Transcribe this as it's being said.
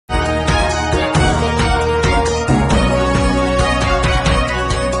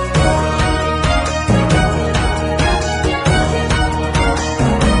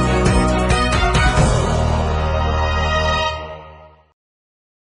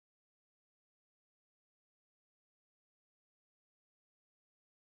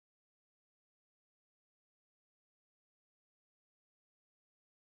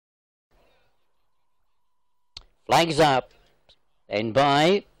Flags up. And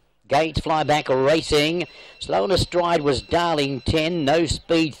by Gates Flyback Racing. Slow in a stride was Darling 10. No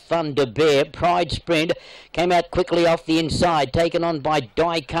Speed Thunder Bear. Pride Sprint came out quickly off the inside. Taken on by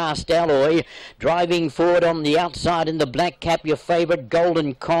Die Cast Alloy. Driving forward on the outside in the black cap, your favourite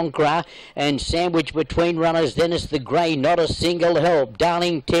Golden Conqueror. And sandwiched between runners, Dennis the Grey. Not a single help.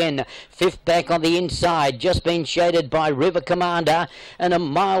 Darling 10. Fifth back on the inside. Just been shaded by River Commander. And a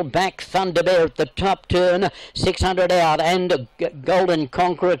mile back Thunder Bear at the top turn. 600 out. And Golden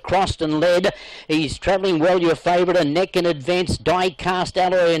Conqueror crossed and led. He's travelling well, your favourite, a neck in advance. Die Cast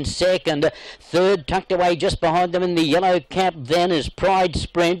Alloy in second. Third, tucked away just behind them in the yellow cap then is Pride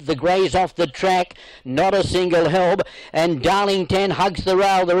Sprint. The Greys off the track, not a single help. And Darling 10 hugs the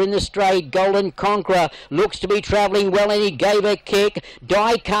rail. They're in the straight. Golden Conqueror looks to be travelling well and he gave a kick.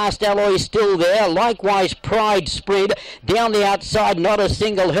 Die Cast Alloy still there. Likewise Pride Sprint. Down the outside, not a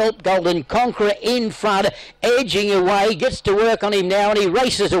single help. Golden Conqueror in front, edging away. Gets to work on him now and he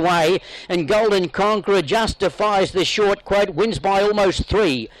races away. And Golden Conqueror justifies the short quote, wins by almost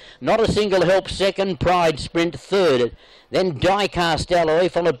 3. Not a single help second, Pride Sprint third. Then Die Cast Alloy,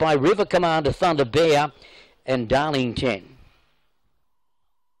 followed by River Commander Thunder Bear and Darling 10.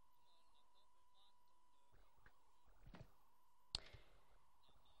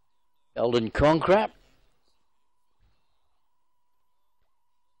 Golden Conqueror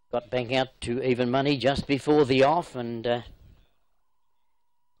got back out to even money just before the off, and it's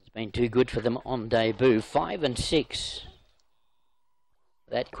been too good for them on debut. 5 and 6.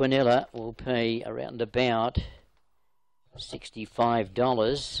 That Quinella will pay around about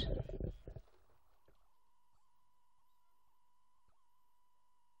 $65.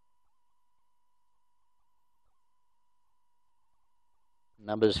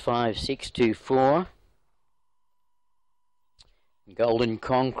 Numbers 5, 6, 2, 4. Golden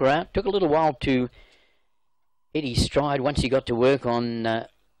Conqueror took a little while to hit his stride once he got to work on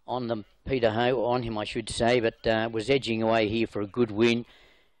the Peter Ho, on him I should say, but was edging away here for a good win.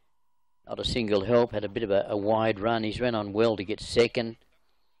 Not a single help, had a bit of a wide run. He's ran on well to get second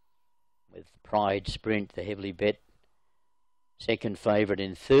with Pride Sprint, the heavily bet second favourite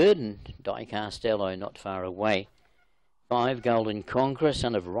in third, and Die Cast Alloy not far away. 5, Golden Conqueror,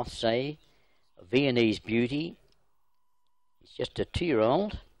 son of Rothsay, a Viennese beauty. He's just a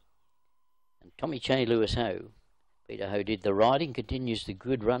 2-year-old. And Tommy Che Lewis Ho. Peter Ho did the riding, continues the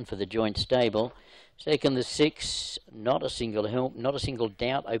good run for the joint stable. Second, the 6, not a single help, not a single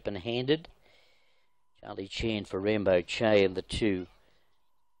doubt, open-handed. Charlie Chan for Rambo Che, and the 2,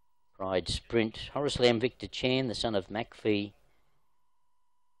 Pride Sprint. Horace Lamb Victor Chan, the son of McPhee.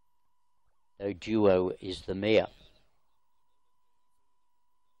 No Duo is the mare.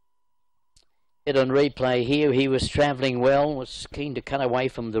 Hit on replay here, he was travelling well, was keen to cut away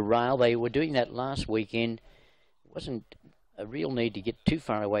from the rail. They were doing that last weekend. It wasn't a real need to get too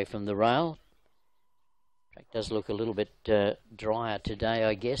far away from the rail. Track does look a little bit drier today,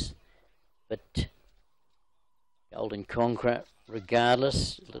 I guess. But Golden Conqueror,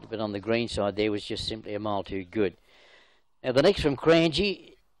 regardless, a little bit on the green side there, was just simply a mile too good. Now the next from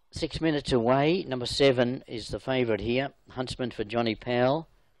Cranji, 6 minutes away. Number 7 is the favourite here. Huntsman for Johnny Powell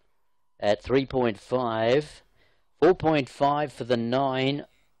at 3.5. 4.5 for the 9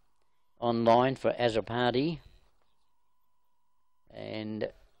 online for Azapati. And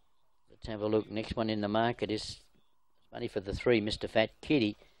let's have a look. Next one in the market is money for the 3, Mr. Fat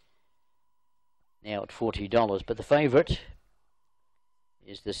Kitty. Now at $40. But the favourite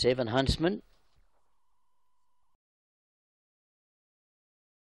is the 7, Huntsman.